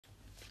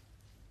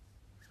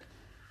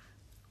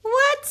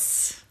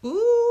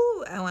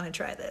Ooh, I want to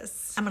try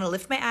this. I'm going to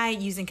lift my eye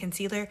using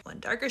concealer, one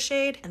darker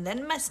shade, and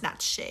then my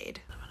snatch shade.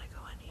 I'm going to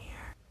go in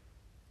here.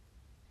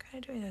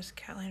 Kind of doing this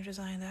cat liner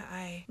design that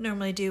I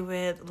normally do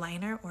with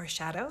liner or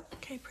shadow.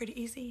 Okay, pretty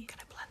easy.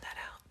 Gonna blend that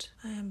out.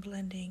 I am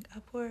blending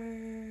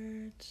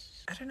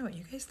upwards. I don't know what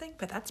you guys think,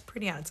 but that's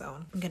pretty on its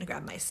own. I'm gonna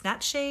grab my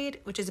snatch shade,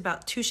 which is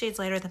about 2 shades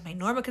lighter than my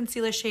normal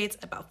concealer shades,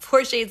 about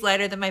 4 shades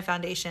lighter than my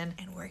foundation,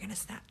 and we're gonna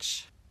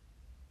snatch.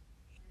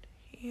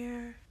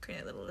 Here,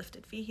 create a little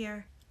lifted V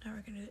here. Now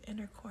we're gonna do the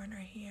inner corner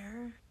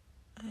here,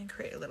 and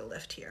create a little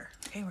lift here.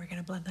 Okay, we're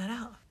gonna blend that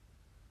out.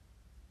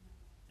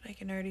 I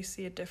can already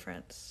see a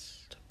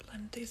difference to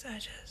blend these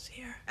edges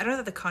here. I don't know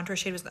that the contour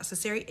shade was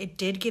necessary. It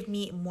did give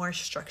me more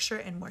structure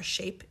and more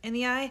shape in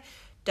the eye.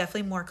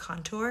 Definitely more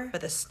contour.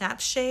 But the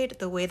snatch shade,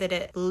 the way that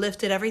it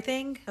lifted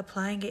everything,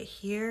 applying it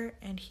here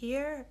and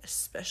here,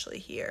 especially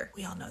here.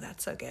 We all know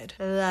that's so good.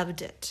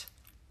 Loved it.